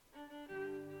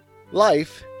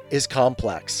Life is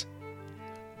complex.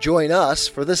 Join us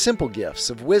for the simple gifts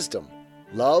of wisdom,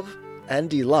 love, and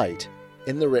delight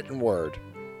in the written word.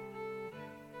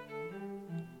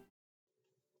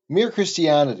 Mere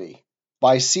Christianity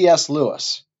by C.S.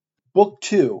 Lewis. Book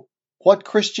 2, What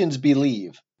Christians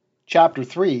Believe. Chapter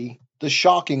 3, The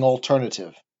Shocking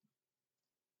Alternative.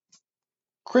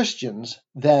 Christians,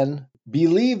 then,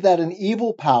 believe that an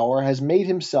evil power has made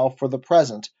himself for the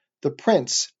present the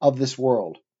prince of this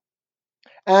world.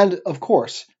 And, of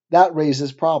course, that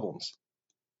raises problems.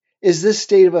 Is this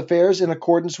state of affairs in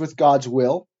accordance with God's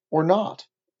will or not?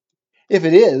 If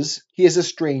it is, he is a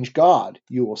strange God,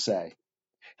 you will say.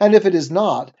 And if it is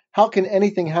not, how can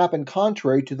anything happen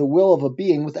contrary to the will of a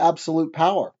being with absolute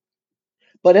power?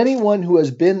 But anyone who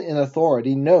has been in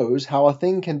authority knows how a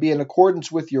thing can be in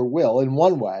accordance with your will in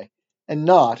one way and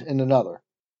not in another.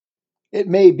 It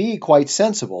may be quite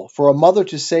sensible for a mother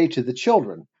to say to the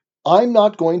children, I'm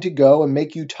not going to go and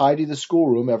make you tidy the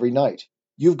schoolroom every night.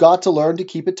 You've got to learn to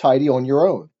keep it tidy on your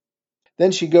own.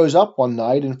 Then she goes up one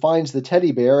night and finds the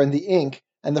teddy bear and the ink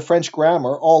and the French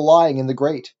grammar all lying in the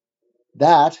grate.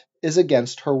 That is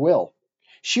against her will.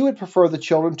 She would prefer the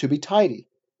children to be tidy.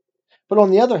 But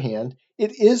on the other hand,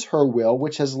 it is her will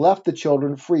which has left the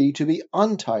children free to be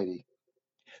untidy.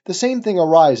 The same thing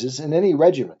arises in any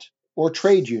regiment, or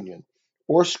trade union,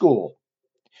 or school.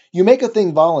 You make a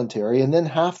thing voluntary, and then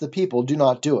half the people do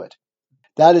not do it.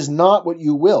 That is not what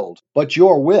you willed, but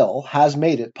your will has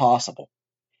made it possible.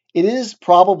 It is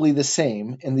probably the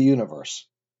same in the universe.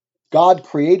 God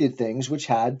created things which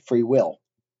had free will.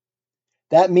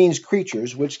 That means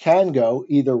creatures which can go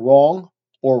either wrong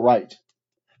or right.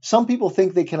 Some people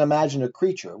think they can imagine a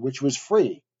creature which was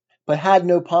free, but had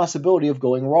no possibility of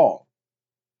going wrong.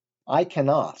 I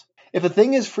cannot. If a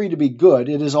thing is free to be good,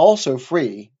 it is also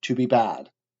free to be bad.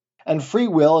 And free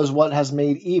will is what has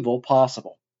made evil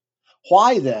possible.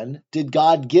 Why, then, did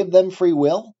God give them free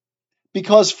will?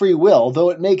 Because free will,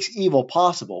 though it makes evil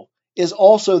possible, is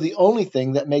also the only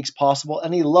thing that makes possible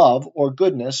any love or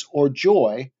goodness or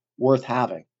joy worth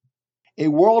having. A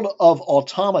world of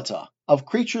automata, of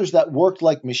creatures that worked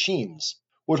like machines,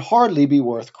 would hardly be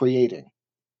worth creating.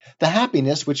 The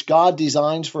happiness which God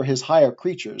designs for his higher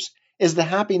creatures is the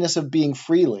happiness of being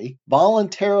freely,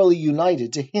 voluntarily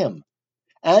united to him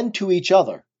and to each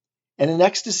other, in an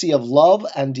ecstasy of love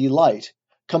and delight,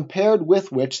 compared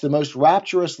with which the most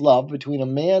rapturous love between a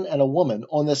man and a woman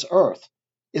on this earth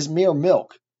is mere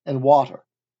milk and water.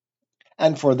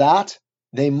 And for that,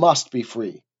 they must be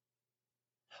free.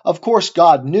 Of course,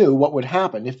 God knew what would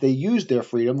happen if they used their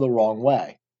freedom the wrong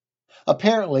way.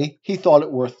 Apparently, he thought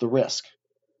it worth the risk.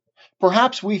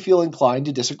 Perhaps we feel inclined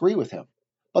to disagree with him,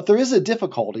 but there is a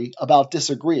difficulty about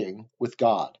disagreeing with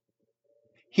God.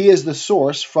 He is the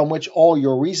source from which all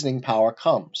your reasoning power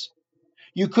comes.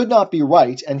 You could not be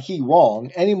right and he wrong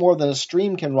any more than a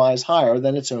stream can rise higher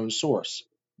than its own source.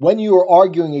 When you are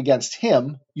arguing against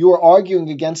him, you are arguing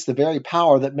against the very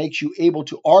power that makes you able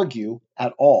to argue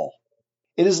at all.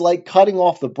 It is like cutting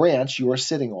off the branch you are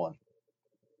sitting on.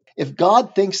 If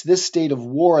God thinks this state of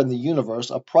war in the universe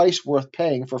a price worth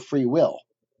paying for free will,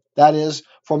 that is,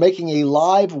 for making a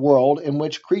live world in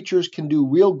which creatures can do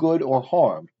real good or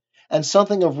harm, and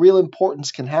something of real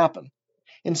importance can happen,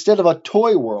 instead of a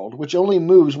toy world which only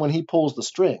moves when he pulls the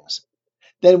strings,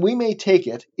 then we may take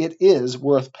it is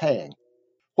worth paying.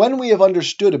 When we have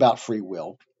understood about free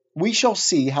will, we shall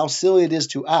see how silly it is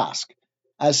to ask,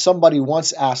 as somebody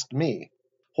once asked me,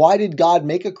 why did God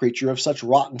make a creature of such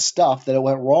rotten stuff that it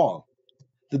went wrong?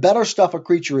 The better stuff a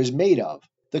creature is made of,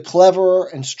 the cleverer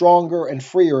and stronger and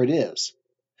freer it is,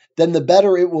 then the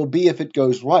better it will be if it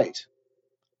goes right,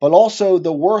 but also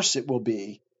the worse it will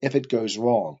be if it goes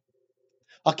wrong.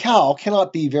 A cow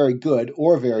cannot be very good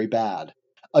or very bad.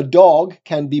 A dog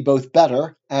can be both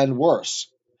better and worse.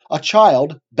 A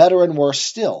child better and worse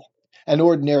still. An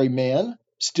ordinary man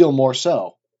still more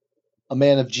so. A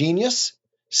man of genius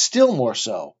still more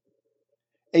so.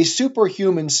 A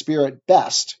superhuman spirit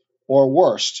best or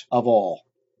worst of all.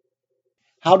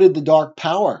 How did the dark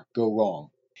power go wrong?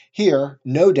 Here,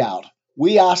 no doubt,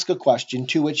 we ask a question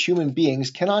to which human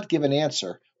beings cannot give an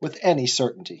answer with any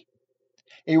certainty.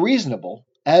 A reasonable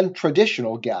and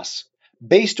traditional guess,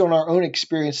 based on our own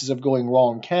experiences of going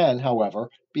wrong, can, however,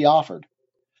 be offered.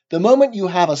 The moment you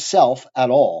have a self at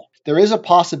all, there is a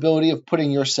possibility of putting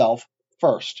yourself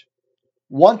first,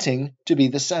 wanting to be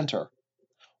the center,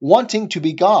 wanting to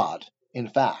be God, in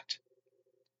fact.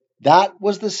 That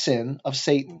was the sin of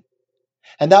Satan,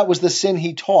 and that was the sin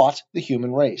he taught the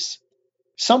human race.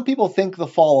 Some people think the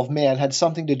fall of man had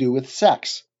something to do with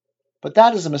sex, but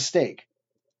that is a mistake.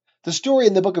 The story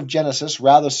in the book of Genesis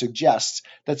rather suggests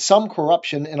that some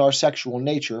corruption in our sexual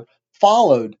nature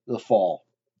followed the fall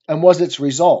and was its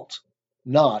result,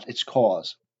 not its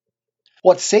cause.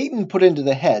 What Satan put into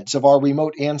the heads of our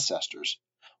remote ancestors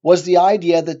was the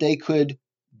idea that they could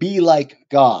be like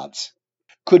gods,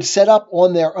 could set up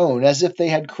on their own as if they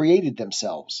had created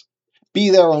themselves,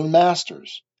 be their own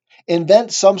masters,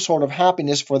 invent some sort of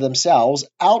happiness for themselves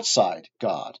outside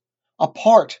God,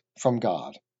 apart from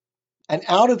God. And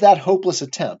out of that hopeless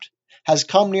attempt has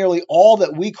come nearly all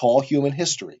that we call human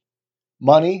history: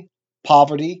 money,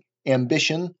 poverty,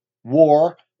 ambition,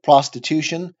 war,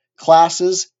 prostitution,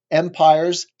 classes,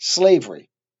 empires, slavery.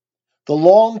 The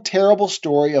long, terrible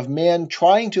story of man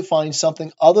trying to find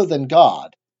something other than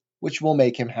God which will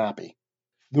make him happy.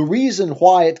 The reason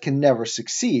why it can never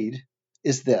succeed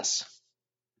is this: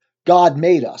 God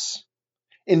made us,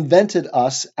 invented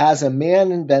us as a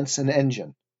man invents an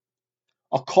engine.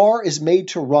 A car is made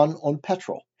to run on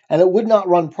petrol, and it would not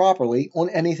run properly on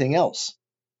anything else.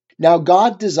 Now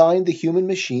God designed the human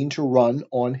machine to run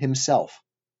on himself.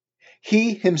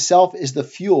 He himself is the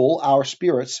fuel our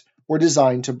spirits were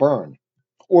designed to burn,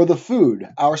 or the food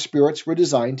our spirits were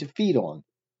designed to feed on.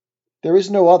 There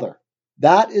is no other.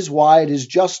 That is why it is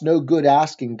just no good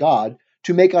asking God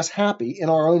to make us happy in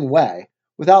our own way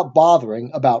without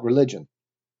bothering about religion.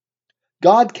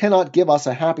 God cannot give us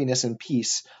a happiness and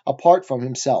peace apart from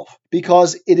himself,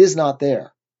 because it is not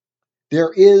there.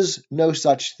 There is no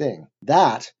such thing.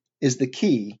 That is the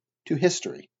key to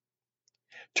history.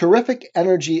 Terrific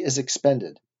energy is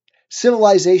expended.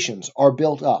 Civilizations are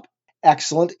built up.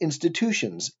 Excellent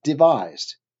institutions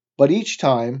devised. But each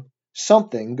time,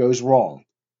 something goes wrong.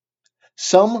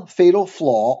 Some fatal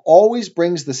flaw always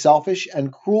brings the selfish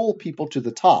and cruel people to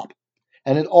the top,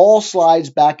 and it all slides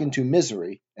back into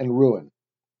misery and ruin.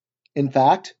 In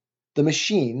fact, the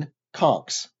machine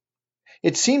conks.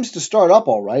 It seems to start up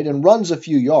all right and runs a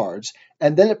few yards,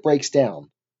 and then it breaks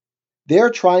down. They're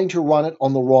trying to run it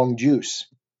on the wrong juice.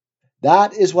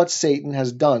 That is what Satan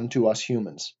has done to us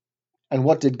humans. And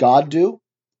what did God do?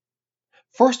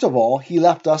 First of all, he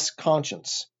left us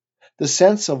conscience, the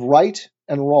sense of right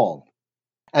and wrong.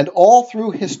 And all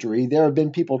through history, there have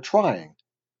been people trying,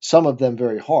 some of them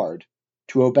very hard,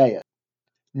 to obey it.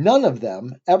 None of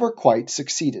them ever quite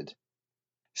succeeded.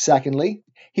 Secondly,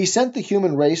 he sent the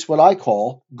human race what I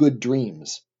call good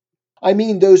dreams. I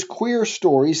mean those queer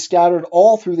stories scattered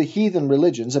all through the heathen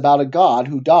religions about a God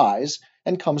who dies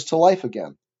and comes to life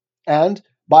again, and,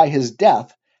 by his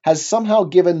death, has somehow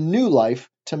given new life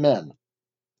to men.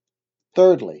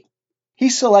 Thirdly, he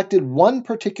selected one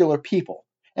particular people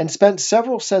and spent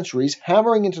several centuries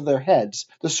hammering into their heads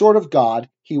the sort of God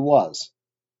he was,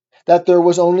 that there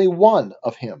was only one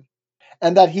of him,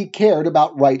 and that he cared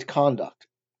about right conduct.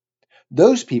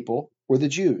 Those people were the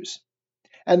Jews,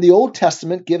 and the Old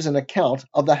Testament gives an account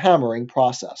of the hammering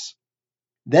process.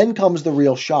 Then comes the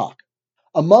real shock.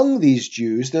 Among these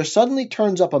Jews, there suddenly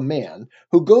turns up a man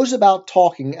who goes about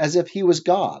talking as if he was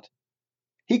God.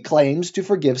 He claims to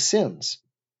forgive sins.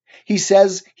 He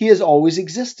says he has always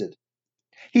existed.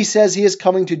 He says he is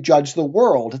coming to judge the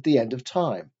world at the end of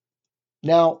time.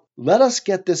 Now, let us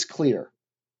get this clear.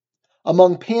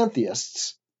 Among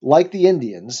pantheists, like the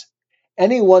Indians,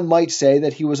 anyone might say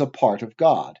that he was a part of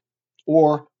God,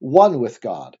 or one with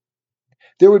God.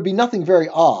 There would be nothing very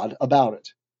odd about it.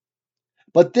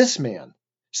 But this man,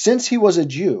 since he was a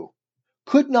Jew,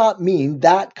 could not mean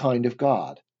that kind of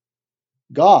God.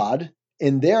 God,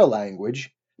 in their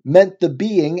language, meant the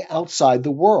being outside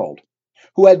the world,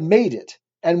 who had made it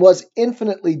and was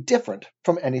infinitely different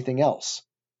from anything else.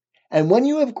 And when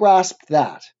you have grasped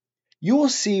that, you will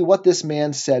see what this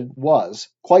man said was,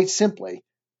 quite simply,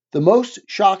 the most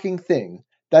shocking thing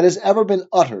that has ever been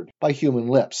uttered by human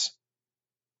lips.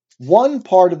 One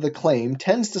part of the claim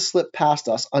tends to slip past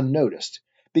us unnoticed,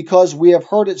 because we have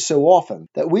heard it so often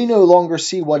that we no longer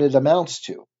see what it amounts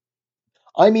to.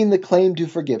 I mean the claim to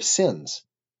forgive sins,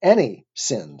 any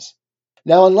sins.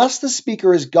 Now, unless the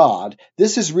speaker is God,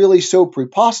 this is really so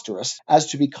preposterous as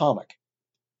to be comic.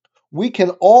 We can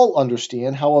all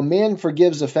understand how a man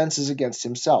forgives offenses against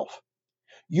himself.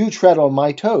 You tread on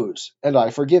my toes, and I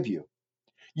forgive you.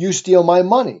 You steal my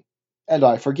money, and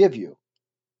I forgive you.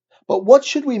 But what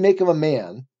should we make of a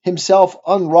man, himself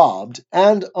unrobbed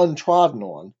and untrodden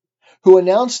on, who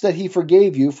announced that he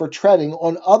forgave you for treading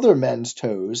on other men's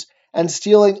toes and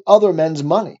stealing other men's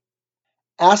money?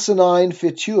 Asinine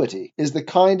fatuity is the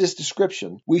kindest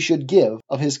description we should give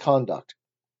of his conduct.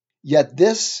 Yet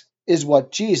this is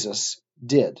what Jesus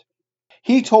did.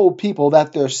 He told people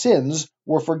that their sins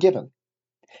were forgiven,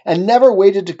 and never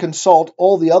waited to consult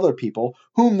all the other people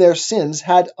whom their sins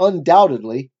had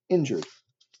undoubtedly injured.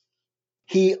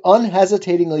 he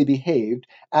unhesitatingly behaved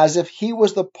as if he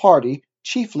was the party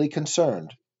chiefly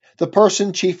concerned, the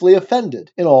person chiefly offended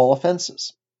in all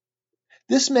offenses.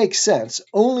 This makes sense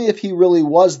only if he really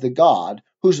was the God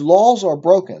whose laws are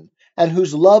broken and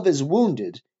whose love is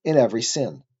wounded in every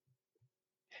sin.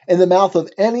 In the mouth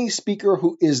of any speaker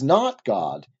who is not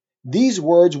God, these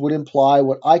words would imply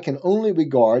what I can only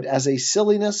regard as a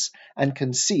silliness and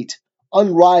conceit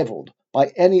unrivaled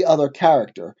by any other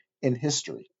character in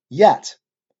history. Yet,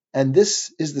 and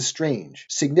this is the strange,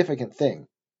 significant thing,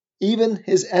 even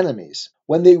his enemies,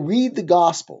 when they read the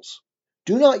Gospels,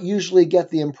 do not usually get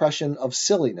the impression of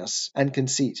silliness and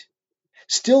conceit.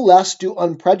 Still less do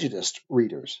unprejudiced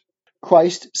readers.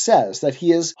 Christ says that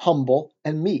he is humble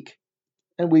and meek,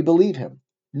 and we believe him,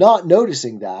 not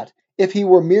noticing that, if he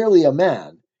were merely a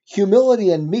man,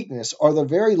 humility and meekness are the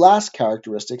very last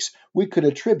characteristics we could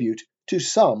attribute to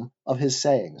some of his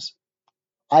sayings.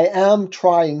 I am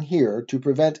trying here to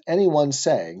prevent anyone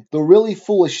saying the really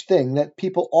foolish thing that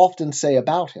people often say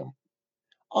about him.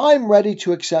 I'm ready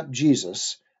to accept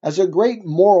Jesus as a great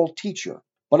moral teacher,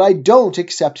 but I don't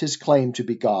accept his claim to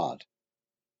be God.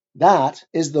 That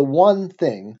is the one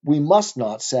thing we must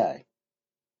not say.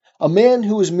 A man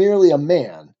who was merely a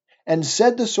man and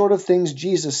said the sort of things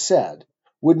Jesus said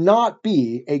would not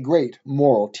be a great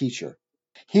moral teacher.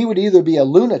 He would either be a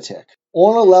lunatic,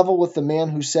 on a level with the man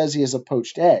who says he is a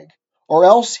poached egg, or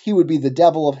else he would be the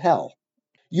devil of hell.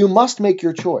 You must make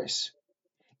your choice.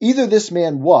 Either this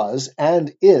man was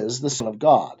and is the Son of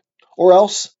God, or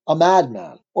else a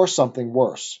madman, or something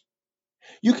worse.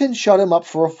 You can shut him up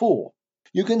for a fool.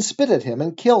 You can spit at him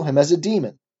and kill him as a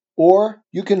demon, or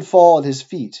you can fall at his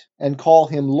feet and call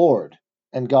him Lord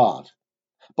and God.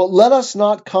 But let us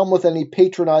not come with any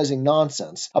patronizing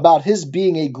nonsense about his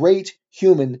being a great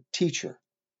human teacher.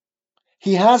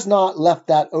 He has not left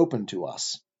that open to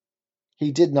us.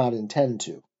 He did not intend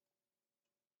to.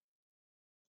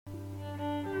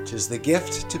 'Tis the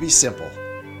gift to be simple.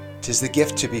 'Tis the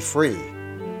gift to be free.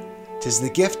 'Tis the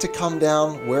gift to come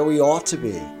down where we ought to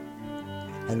be.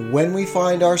 And when we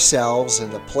find ourselves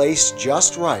in the place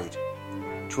just right,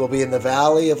 'twill be in the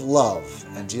valley of love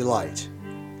and delight.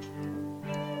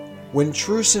 When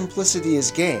true simplicity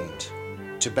is gained,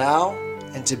 to bow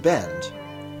and to bend,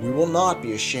 we will not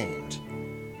be ashamed.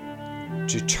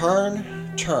 To turn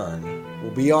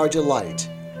will be our delight,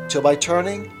 till by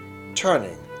turning,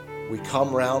 we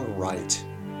come round right.